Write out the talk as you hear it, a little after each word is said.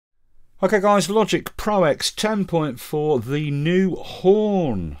Okay guys, Logic Pro X 10.4, the new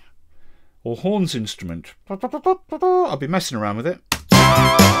horn, or horns instrument. I'll be messing around with it.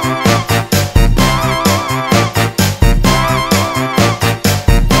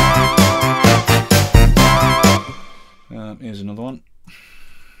 Here's another one.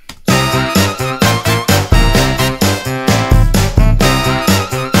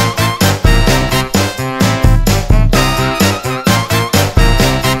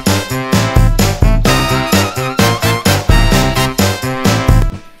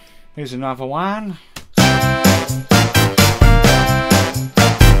 Here's another one.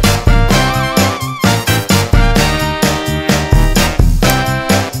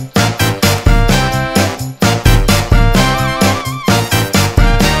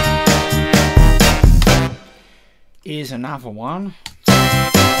 Here's another one.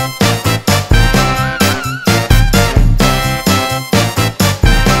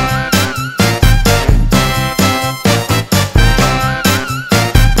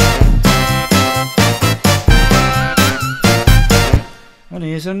 And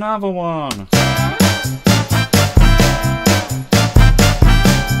here's another one.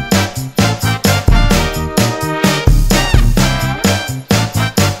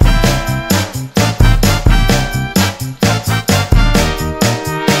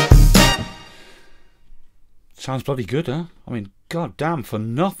 Sounds bloody good, huh? I mean, god damn, for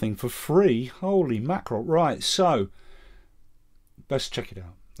nothing, for free. Holy mackerel. Right, so let's check it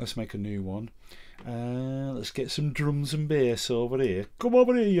out. Let's make a new one. Let's get some drums and bass over here. Come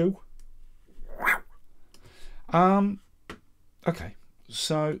over here, you. Okay,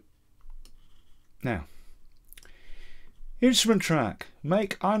 so now instrument track.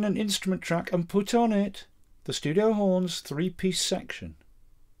 Make an instrument track and put on it the Studio Horns 3-piece section.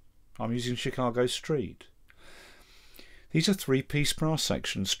 I'm using Chicago Street. These are 3-piece brass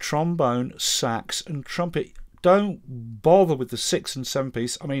sections: trombone, sax and trumpet. Don't bother with the 6 and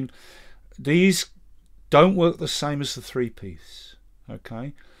 7-piece. I mean, these don't work the same as the 3-piece.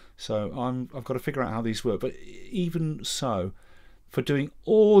 Okay, so I've got to figure out how these work. But even so, for doing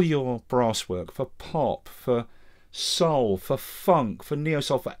all your brass work, for pop, for soul, for funk, for neo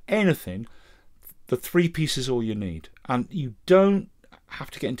soul, for anything, the 3-piece is all you need. And you don't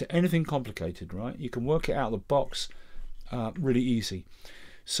have to get into anything complicated, right? You can work it out of the box really easy.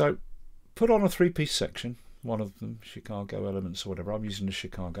 So put on a 3-piece section, one of them, Chicago Elements or whatever. I'm using the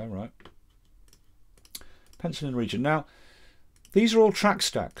Chicago, right? Pencil in region. Now, these are all track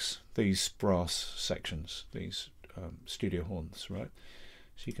stacks, these brass sections, these Studio Horns, right?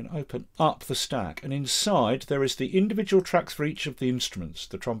 So you can open up the stack, and inside there is the individual tracks for each of the instruments,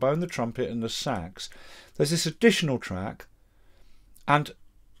 the trombone, the trumpet and the sax. There's this additional track, and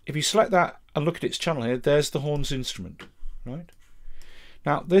if you select that and look at its channel here, there's the horns instrument, right?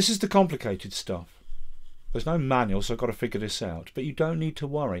 Now, this is the complicated stuff. There's no manual, so I've got to figure this out, but you don't need to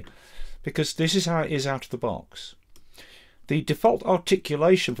worry, because this is how it is out of the box. The default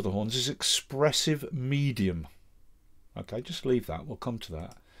articulation for the horns is expressive medium. Okay, just leave that, we'll come to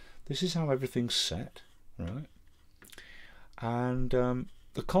that. This is how everything's set, right? And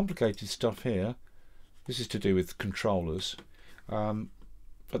the complicated stuff here, this is to do with controllers,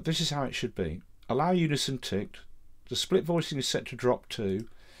 but this is how it should be. Allow unison ticked, the split voicing is set to drop 2,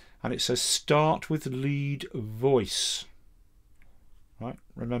 and it says start with lead voice. Right,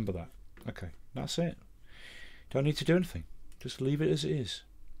 remember that. Okay, that's it. Don't need to do anything, just leave it as it is.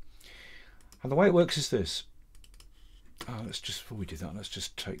 And the way it works is this. Let's just, before we do that, let's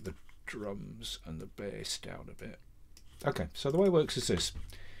just take the drums and the bass down a bit. Okay, so the way it works is this.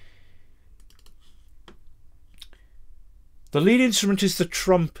 The lead instrument is the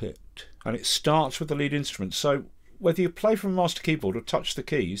trumpet, and it starts with the lead instrument. So whether you play from a master keyboard or touch the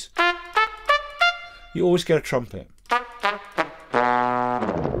keys, you always get a trumpet.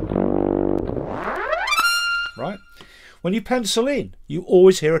 Right? When you pencil in, you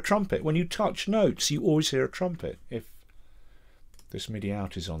always hear a trumpet. When you touch notes, you always hear a trumpet. If this MIDI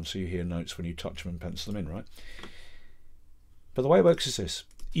out is on, so you hear notes when you touch them and pencil them in, right? But the way it works is this.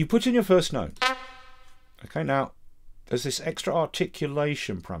 You put in your first note. Okay, now there's this extra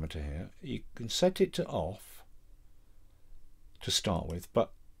articulation parameter here. You can set it to off to start with,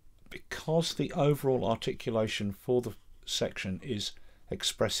 but because the overall articulation for the section is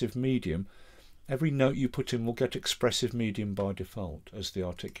expressive medium, every note you put in will get expressive medium by default as the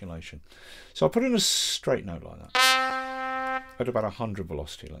articulation. So I'll put in a straight note like that at about 100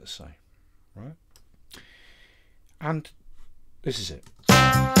 velocity, let's say, right? And this is it.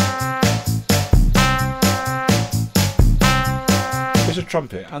 There's a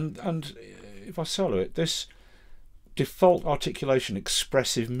trumpet, and if I solo it, this default articulation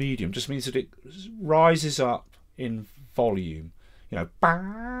expressive medium just means that it rises up in volume, you know,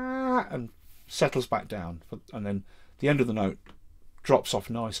 and settles back down, and then the end of the note drops off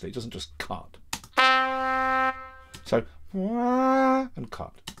nicely. It doesn't just cut. So, and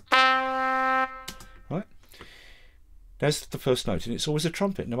cut. Right? There's the first note, and it's always a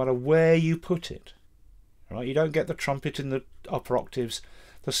trumpet, no matter where you put it. Right? You don't get the trumpet in the upper octaves,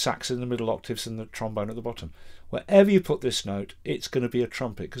 the sax in the middle octaves, and the trombone at the bottom. Wherever you put this note, it's going to be a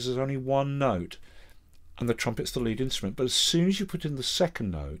trumpet, because there's only one note, and the trumpet's the lead instrument. But as soon as you put in the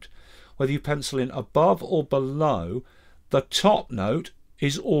second note, whether you pencil in above or below, the top note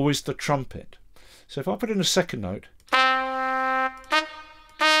is always the trumpet. So if I put in a second note,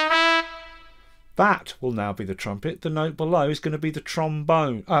 that will now be the trumpet. The note below is going to be the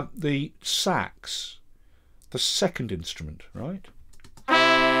trombone, the sax, the second instrument, right?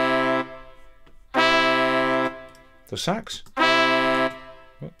 The sax, the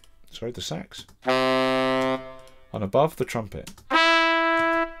sax, and above the trumpet.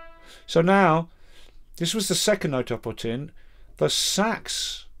 So now, this was the second note I put in. The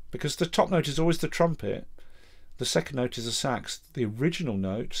sax, because the top note is always the trumpet, the second note is the sax, the original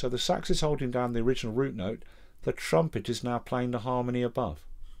note, so the sax is holding down the original root note, the trumpet is now playing the harmony above,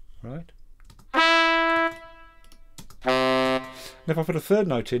 right? And if I put a third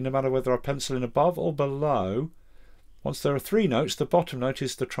note in, no matter whether I pencil in above or below, once there are three notes, the bottom note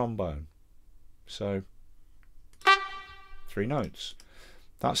is the trombone. So, 3 notes.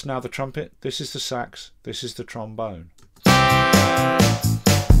 That's now the trumpet, this is the sax, this is the trombone.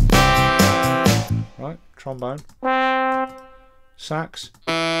 Right, trombone, sax,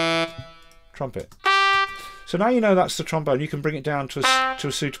 trumpet. So now you know that's the trombone. You can bring it down to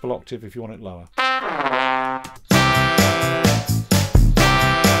a suitable octave if you want it lower.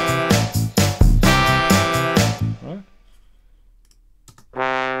 Right.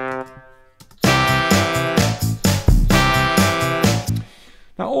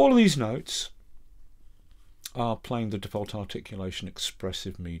 Now all of these notes are playing the default articulation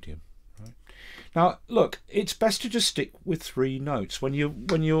expressive medium. Right? Now look, it's best to just stick with 3 notes. When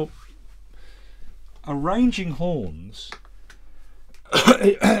you're arranging horns,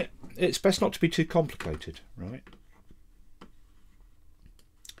 it's best not to be too complicated, right?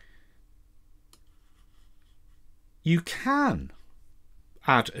 You can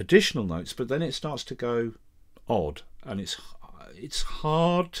add additional notes, but then it starts to go odd, and it's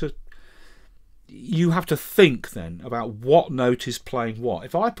hard to. You have to think then about what note is playing what.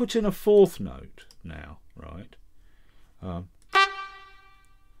 If I put in a 4th note now, right?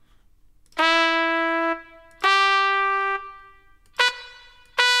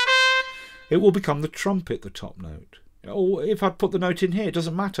 It will become the trumpet, the top note. Or if I put the note in here, it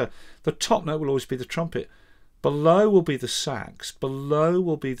doesn't matter. The top note will always be the trumpet. Below will be the sax. Below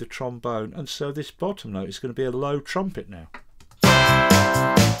will be the trombone. And so this bottom note is going to be a low trumpet now.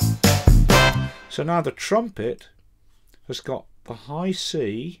 So now the trumpet has got the high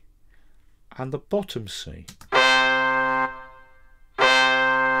C and the bottom C.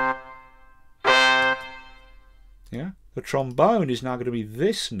 Yeah? The trombone is now going to be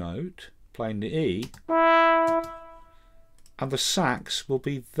this note, playing the E, and the sax will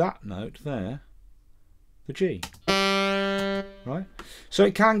be that note there, the G. Right? So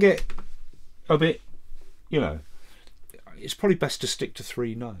it can get a bit, you know, it's probably best to stick to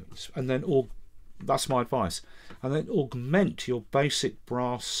 3 notes, and then that's my advice, and then augment your basic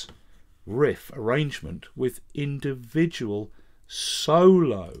brass riff arrangement with individual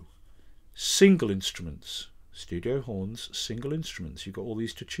solo single instruments, studio horns, single instruments. You've got all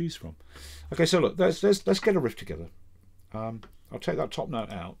these to choose from. Okay, so look, let's get a riff together. I'll take that top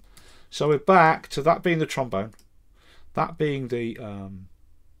note out. So we're back to that being the trombone, that being the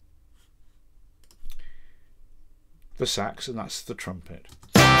sax, and that's the trumpet.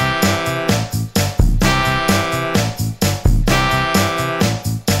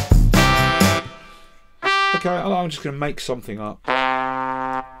 Okay, I'm just going to make something up.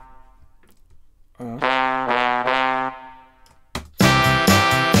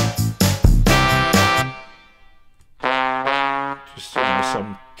 Just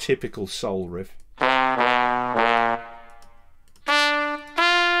some typical soul riff.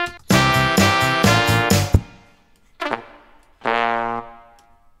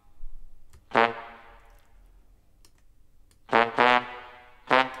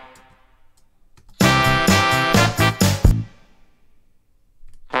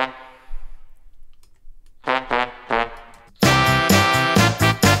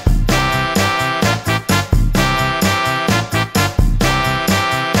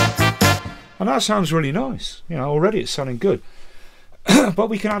 that sounds really nice. You know, already it's sounding good. But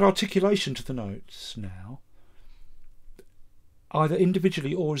we can add articulation to the notes now, either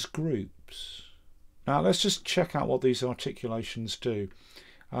individually or as groups. Now let's just check out what these articulations do.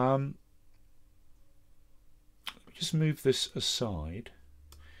 Just move this aside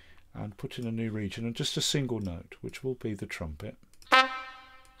and put in a new region and just a single note, which will be the trumpet.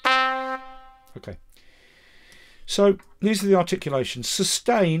 Okay. So these are the articulations.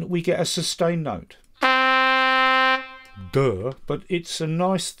 Sustain, we get a sustained note. Duh, but it's a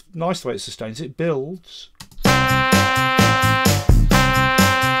nice the way it sustains. It builds.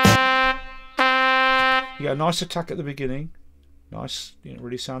 You get a nice attack at the beginning. Nice, it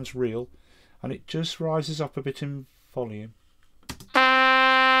really sounds real. And it just rises up a bit in volume. But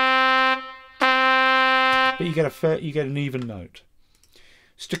you get an even note.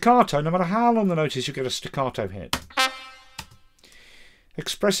 Staccato, no matter how long the note is, you get a staccato hit.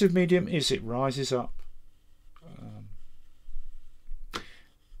 Expressive medium is it rises up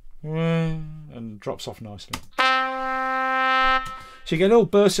and drops off nicely. So you get a little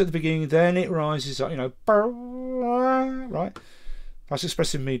burst at the beginning, then it rises up, you know, right? That's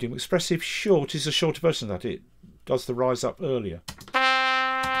expressive medium. Expressive short is a shorter version of that. It does the rise up earlier.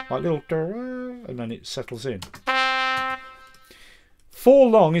 Like little, and then it settles in.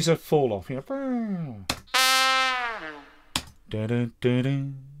 Fall long is a fall off, you know.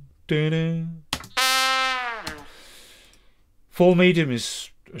 Fall medium is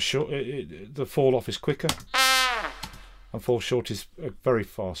a short. The fall off is quicker, and fall short is a very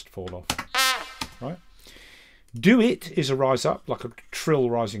fast fall off. Right. Do it is a rise up, like a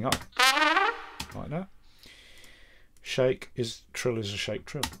trill rising up, like that. Shake is trill is a shake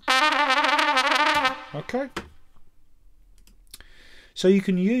trill. Okay. So you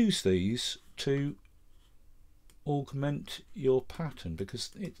can use these to augment your pattern, because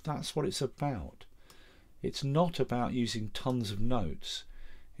that's what it's about. It's not about using tons of notes.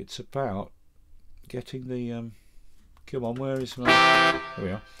 It's about getting the come on, where is my, here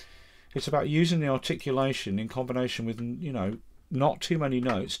we are. It's about using the articulation in combination with, you know, not too many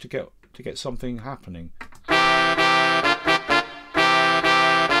notes to get something happening.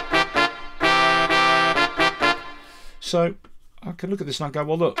 So I can look at this and I go,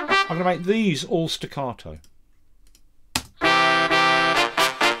 well look, I'm going to make these all staccato.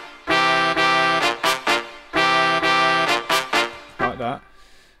 Like that.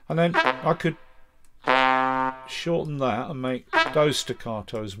 And then I could shorten that and make those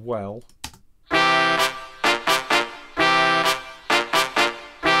staccato as well.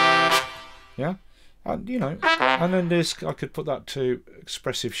 Yeah, and you know, and then this I could put that to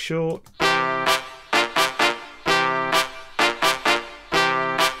expressive short.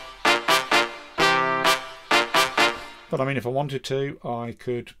 But I mean, if I wanted to, I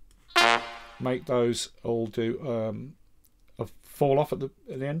could make those all do a fall off at the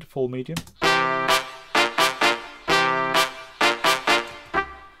end, fall medium.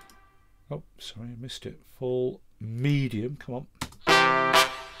 Oh, sorry, I missed it. Fall medium, come on.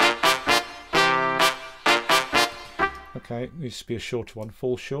 Okay, it needs to be a shorter one.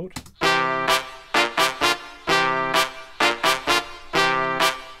 Fall short.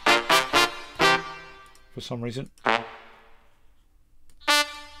 For some reason.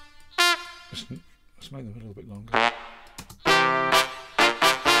 Let's make them a little bit longer.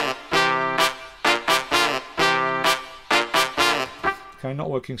 Okay, not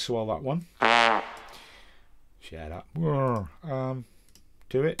working so well, that one. Shut up.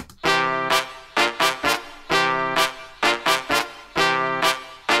 Do it.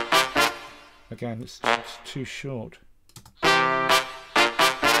 Again, it's too short.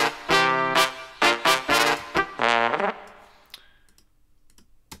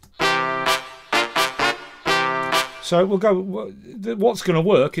 So we'll go, what's going to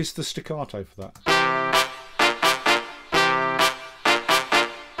work is the staccato for that.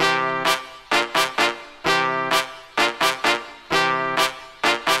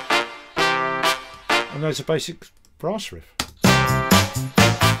 And there's a basic brass riff.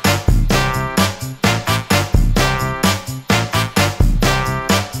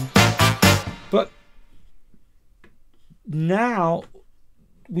 But now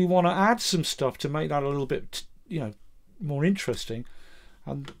we want to add some stuff to make that a little bit, you know, more interesting.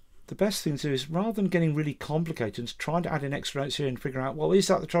 And the best thing to do is, rather than getting really complicated and trying to add in extra notes here and figure out, well, is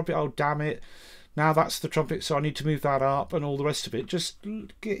that the trumpet? Oh, damn it. Now that's the trumpet, so I need to move that up and all the rest of it. Just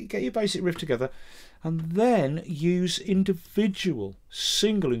get your basic riff together and then use individual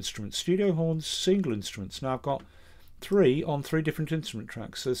single instruments, studio horns, single instruments. Now I've got 3 on 3 different instrument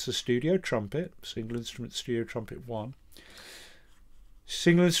tracks. There's the studio trumpet, single instrument studio trumpet 1.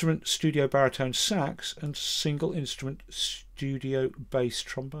 single instrument studio baritone sax, and single instrument studio bass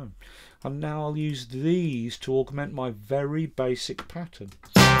trombone. And now I'll use these to augment my very basic pattern.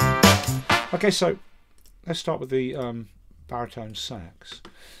 Okay, so let's start with the baritone sax.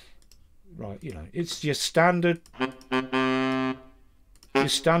 Right, you know, it's your standard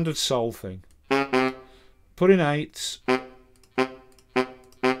soul thing. Put in eighths.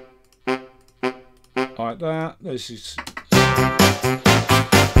 Like that. This is,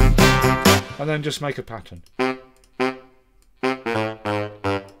 and then just make a pattern.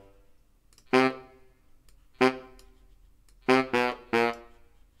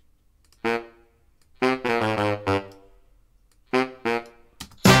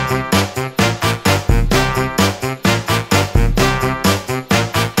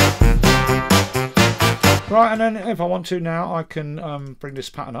 Right, and then if I want to now, I can bring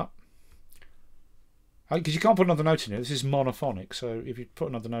this pattern up. Because you can't put another note in here. This is monophonic, so if you put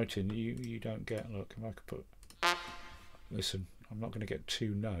another note in, you don't get. Look, if I could put. Listen, I'm not going to get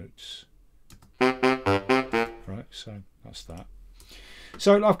two notes. Right, so that's that.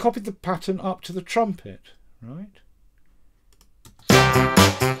 So I've copied the pattern up to the trumpet, right?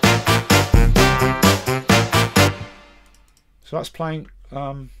 So that's playing.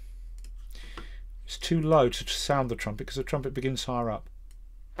 It's too low to sound the trumpet because the trumpet begins higher up.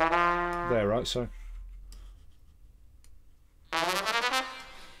 There, right? So.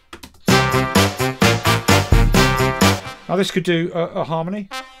 Now this could do a harmony.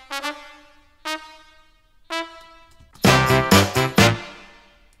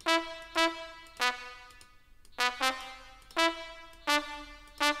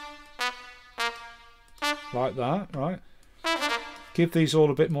 Like that, right? Give these all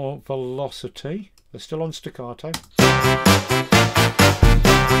a bit more velocity. They're still on staccato.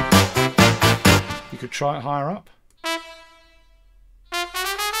 You could try it higher up.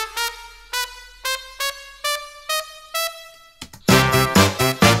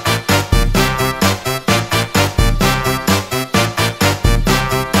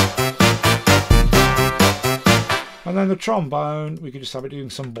 And then the trombone, we could just have it doing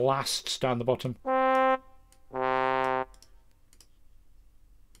some blasts down the bottom.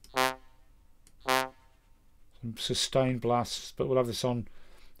 Some sustained blasts, but we'll have this on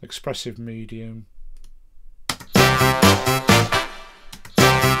expressive medium.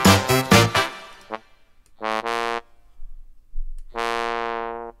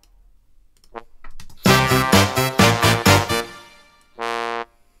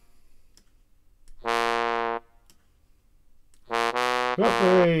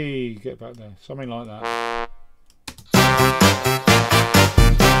 Hey, get back there, something like that.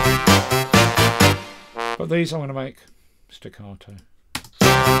 But these I'm going to make staccato.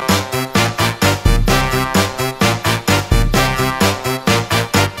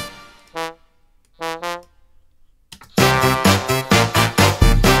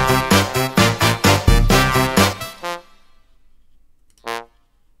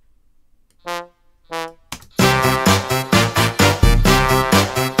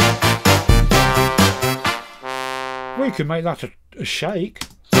 We could make that a shake.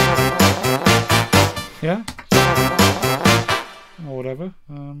 Yeah? Or whatever.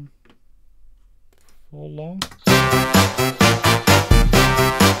 For long.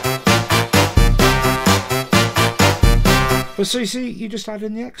 But so you see, you just add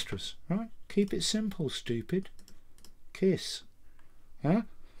in the extras, right? Keep it simple, stupid. Kiss. Yeah?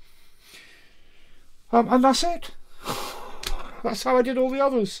 And that's it. That's how I did all the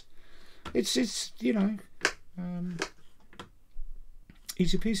others. It's you know,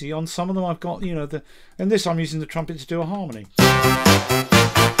 easy peasy. On some of them I've got, you know, and this I'm using the trumpet to do a harmony.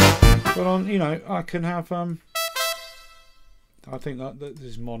 But on, you know, I can have, I think that this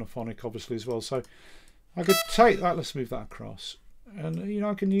is monophonic obviously as well, so I could take that, let's move that across, and you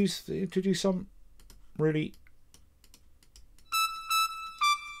know, I can use to do some really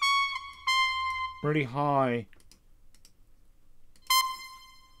high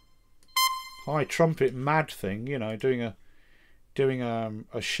trumpet mad thing, you know, doing a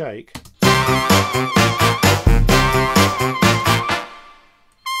shake.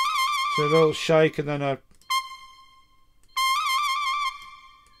 So a little shake and then a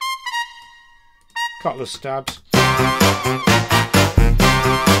couple of stabs.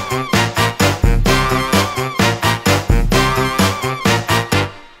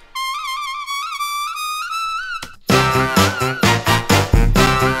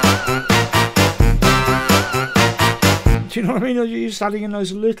 Do you know what I mean? You're just adding in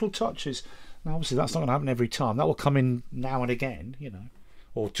those little touches. Now obviously that's not going to happen every time. That will come in now and again, you know,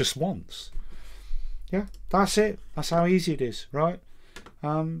 or just once. Yeah, that's it. That's how easy it is, right?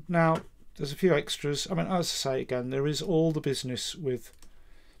 Now, there's a few extras. I mean, as I say again, there is all the business with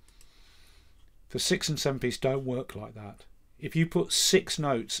the 6 and 7 piece don't work like that. If you put 6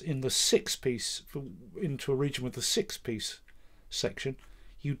 notes in the 6 piece into a region with the 6 piece section,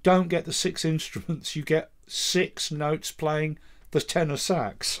 you don't get the 6 instruments, you get 6 notes playing the tenor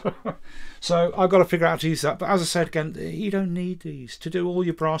sax. So I've got to figure out how to use that. But as I said again, you don't need these to do all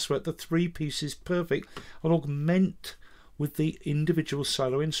your brass work. The 3 piece is perfect and augment with the individual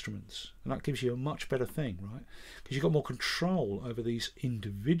solo instruments, and that gives you a much better thing, right? Because you've got more control over these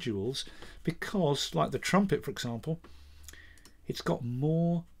individuals, because like the trumpet, for example, it's got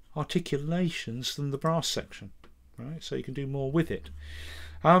more articulations than the brass section, right? So you can do more with it.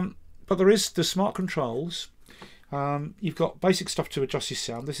 But there is the smart controls. You've got basic stuff to adjust your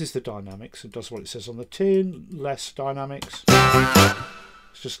sound. This is the dynamics. It does what it says on the tin. Less dynamics.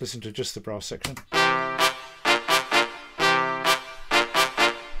 Let's just listen to just the brass section.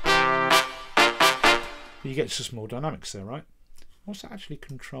 You get just more dynamics there, right? What's that actually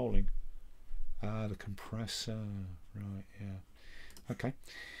controlling? The compressor. Right, yeah. Okay.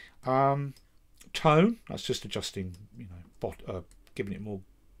 Tone. That's just adjusting, you know, giving it more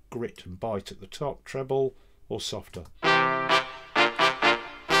grit and bite at the top. Treble or softer.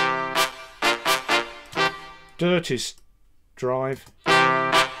 Dirt is drive.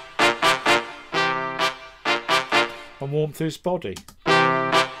 And warmth is body.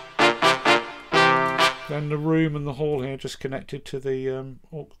 Then the room and the hall here just connected to the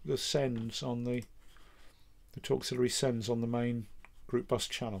sends on the auxiliary sends on the main group bus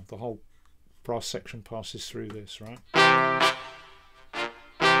channel. The whole brass section passes through this, right?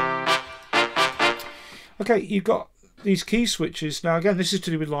 Okay, you've got these key switches. Now again, this is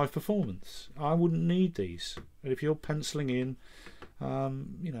to do with live performance. I wouldn't need these. But if you're penciling in,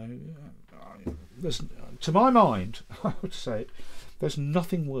 you know, to my mind, I would say, there's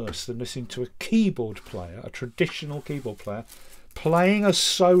nothing worse than listening to a keyboard player, a traditional keyboard player, playing a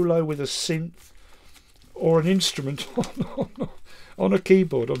solo with a synth or an instrument on a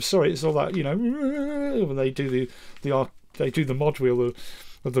keyboard. I'm sorry, it's all that, you know, when they do the mod wheel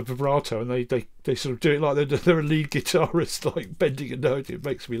of the vibrato, and they sort of do it like they're a lead guitarist, like bending a note. It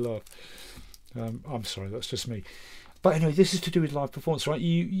makes me laugh. I'm sorry, that's just me. But anyway, this is to do with live performance, right?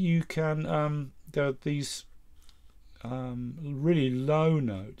 You can there are these really low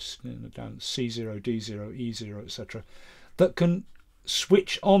notes, you know, down C0, D0, E0, etc., that can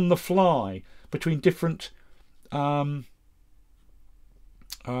switch on the fly between different what's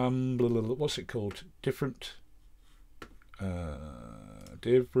it called? Different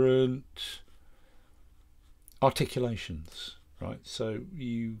articulations, right? So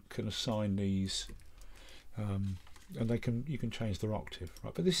you can assign these, and you can change their octave,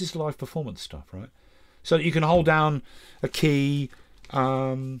 right? But this is live performance stuff, right? So you can hold down a key,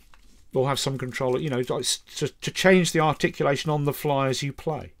 or have some control, you know, to change the articulation on the fly as you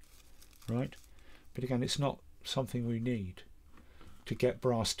play, right? But again, it's not something we need to get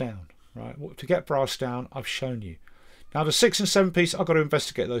brass down, right? To get brass down, I've shown you. Now the 6 and 7 piece, I've got to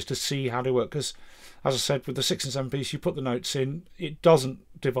investigate those to see how they work, because as I said, with the 6 and 7 piece, you put the notes in, it doesn't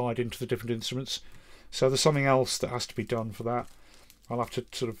divide into the different instruments. So there's something else that has to be done for that. I'll have to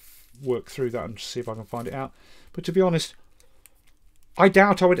sort of work through that and see if I can find it out. But to be honest, I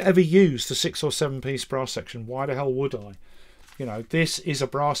doubt I would ever use the 6 or 7 piece brass section. Why the hell would I? You know, this is a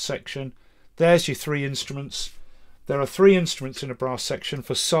brass section. There's your 3 instruments. There are 3 instruments in a brass section.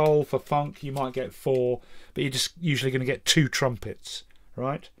 For soul, for funk, you might get 4, but you're just usually going to get 2 trumpets,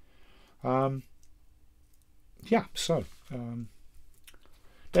 right? Yeah, so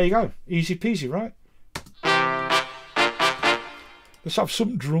there you go. Easy peasy, right? Let's have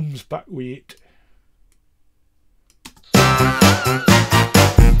some drums back with it.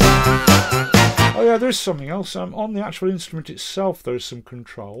 Oh yeah, there's something else. On the actual instrument itself, there's some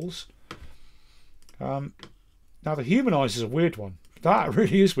controls. Now the humanizer is a weird one. That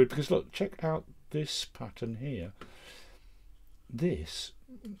really is weird, because look, check out this pattern here. This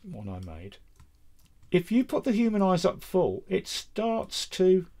one I made. If you put the humanizer up full, it starts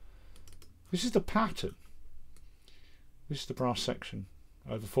to... This is the pattern. This is the brass section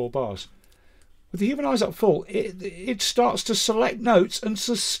over 4 bars. With the humanizer up full, it starts to select notes and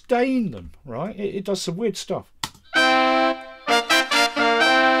sustain them, right? It does some weird stuff.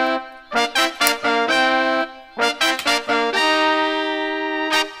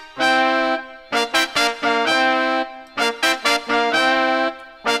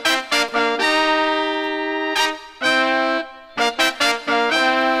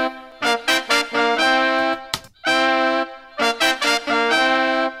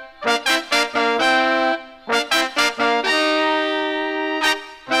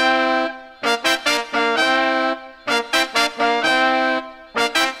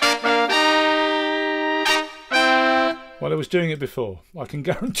 Well, it was doing it before. I can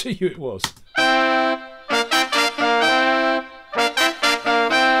guarantee you it was.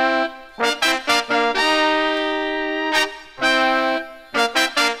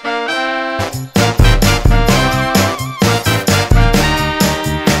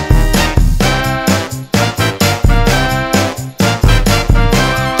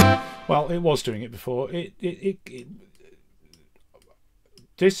 Well, it was doing it before.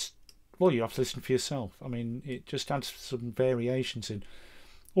 This, well, you have to listen for yourself. I mean, it just adds some variations in.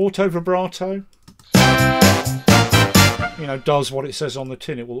 Auto vibrato, you know, does what it says on the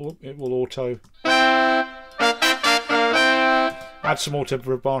tin. It will auto. Add some auto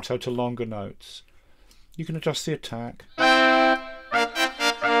vibrato to longer notes. You can adjust the attack. But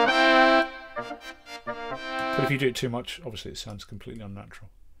if you do it too much, obviously it sounds completely unnatural.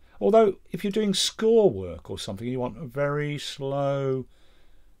 Although, if you're doing score work or something, you want a very slow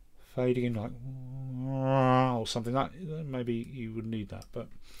fading in, like, or something, that maybe you would need that, but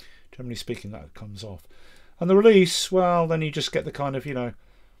generally speaking, that comes off. And the release, well, then you just get the kind of, you know,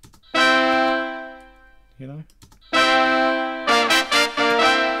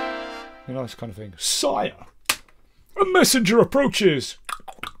 this kind of thing. Sire, a messenger approaches.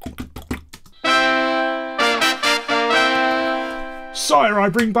 Sire, I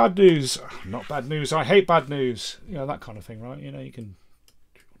bring bad news. Not bad news, I hate bad news. You know, that kind of thing, right? You know, you can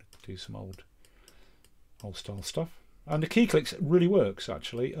do some old style stuff. And the key clicks really works,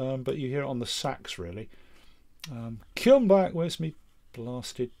 actually, but you hear it on the sax, really. Come back, where's me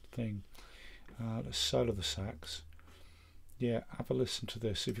blasted thing? Let's solo the sax. Yeah, have a listen to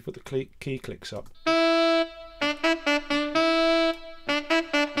this. If you put the key clicks up.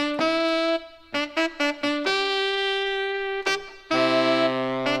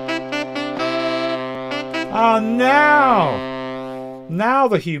 Ah, now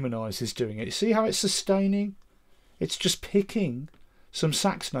the humanize is doing it. See how it's sustaining? It's just picking some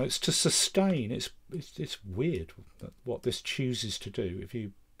sax notes to sustain. It's weird what this chooses to do if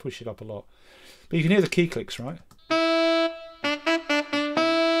you push it up a lot. But you can hear the key clicks, right?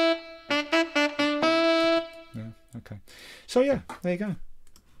 Yeah, okay. So yeah, there you go.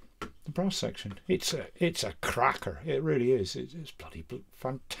 The brass section. It's a cracker. It really is. It's bloody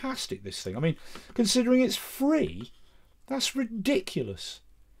fantastic, this thing. I mean, considering it's free, that's ridiculous.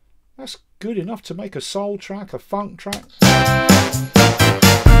 That's good enough to make a soul track, a funk track. Yeah!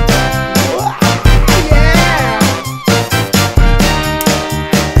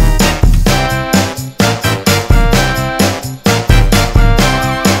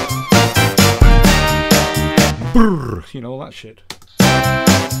 Brrr, you know, all that shit.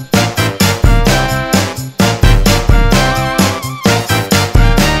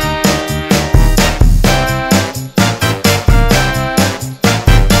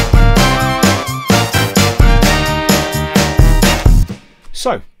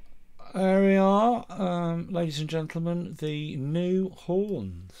 So, there we are, ladies and gentlemen, the new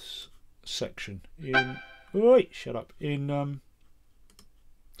horns section in. Oi, shut up! In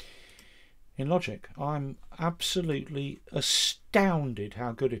Logic. I'm absolutely astounded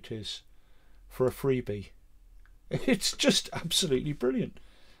how good it is for a freebie. It's just absolutely brilliant.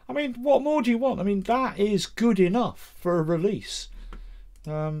 I mean, what more do you want? I mean, that is good enough for a release.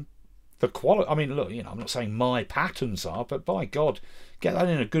 The quality, I mean, look, you know, I'm not saying my patterns are, but by God, get that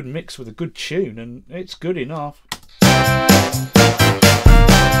in a good mix with a good tune and it's good enough.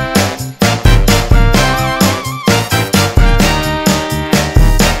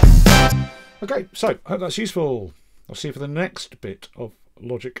 Okay, so I hope that's useful. I'll see you for the next bit of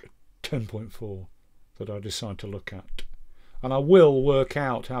Logic 10.4 that I decide to look at. And I will work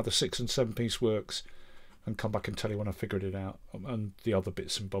out how the 6 and 7 piece works and come back and tell you when I figured it out, and the other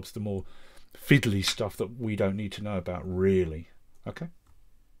bits and bobs, the more fiddly stuff that we don't need to know about, really. Okay?